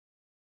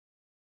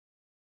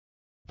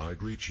I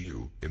greet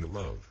you in the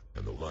love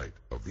and the light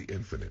of the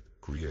infinite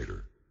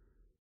Creator.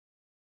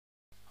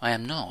 I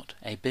am not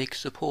a big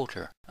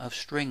supporter of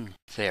string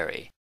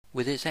theory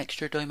with its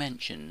extra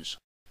dimensions.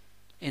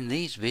 In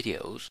these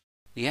videos,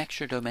 the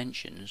extra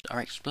dimensions are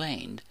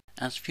explained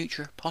as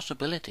future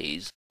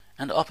possibilities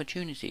and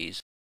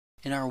opportunities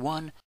in our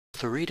one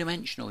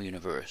three-dimensional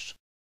universe.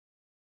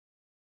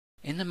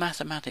 In the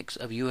mathematics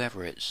of Hugh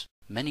Everett's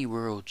many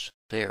worlds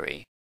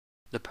theory,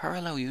 the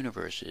parallel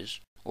universes,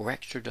 or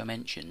extra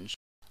dimensions,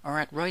 are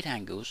at right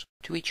angles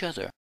to each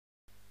other.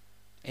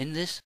 In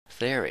this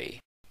theory,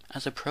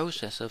 as a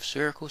process of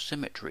spherical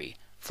symmetry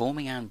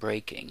forming and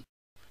breaking,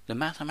 the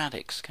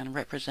mathematics can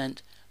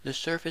represent the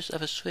surface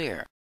of a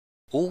sphere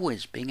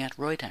always being at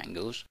right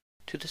angles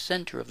to the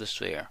center of the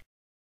sphere.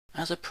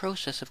 As a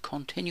process of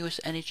continuous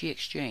energy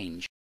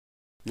exchange,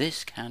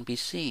 this can be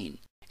seen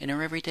in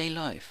our everyday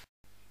life,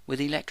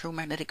 with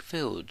electromagnetic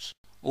fields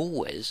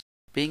always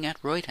being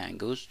at right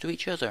angles to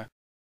each other.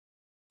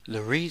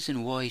 The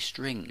reason why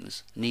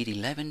strings need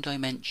 11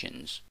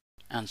 dimensions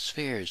and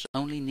spheres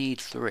only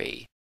need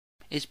 3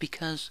 is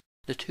because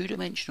the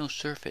two-dimensional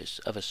surface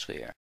of a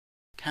sphere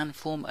can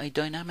form a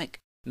dynamic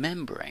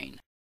membrane,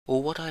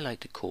 or what I like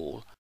to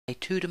call a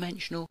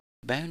two-dimensional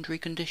boundary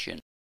condition.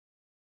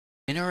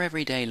 In our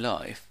everyday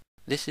life,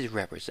 this is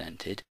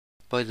represented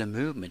by the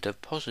movement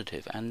of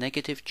positive and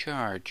negative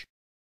charge,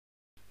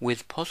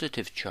 with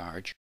positive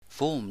charge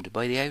formed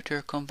by the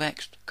outer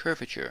convexed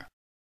curvature,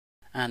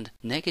 and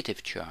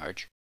negative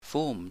charge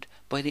formed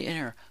by the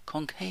inner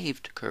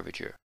concaved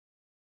curvature.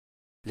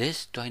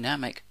 This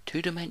dynamic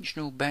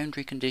two-dimensional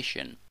boundary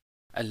condition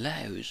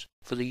allows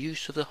for the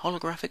use of the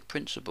holographic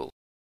principle,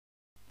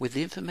 with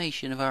the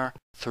information of our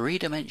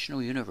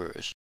three-dimensional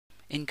universe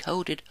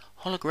encoded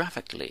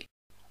holographically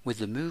with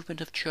the movement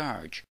of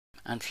charge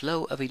and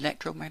flow of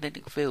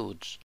electromagnetic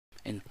fields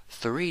in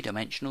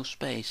three-dimensional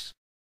space.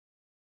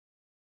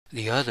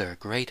 The other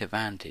great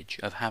advantage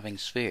of having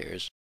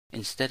spheres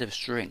instead of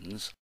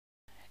strings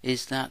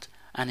is that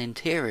an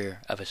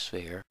interior of a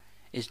sphere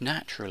is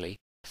naturally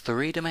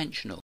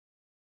three-dimensional.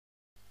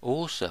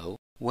 Also,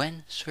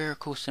 when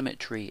spherical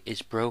symmetry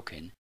is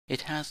broken,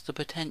 it has the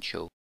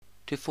potential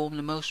to form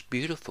the most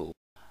beautiful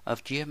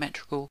of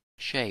geometrical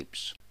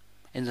shapes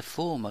in the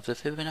form of the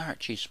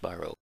Fibonacci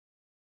spiral,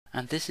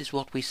 and this is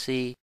what we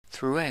see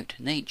throughout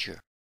nature.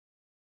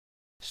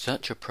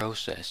 Such a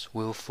process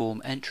will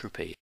form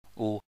entropy,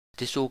 or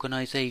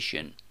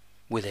disorganization,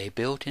 with a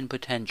built-in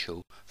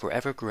potential for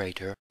ever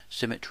greater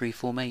symmetry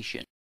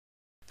formation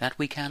that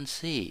we can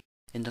see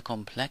in the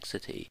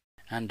complexity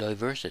and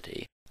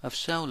diversity of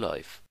cell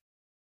life,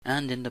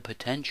 and in the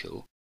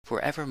potential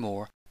for ever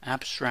more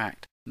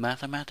abstract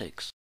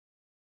mathematics.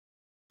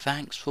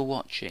 Thanks for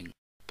watching.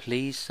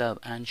 Please sub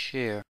and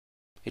share.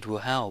 It will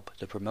help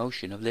the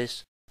promotion of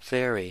this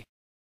theory.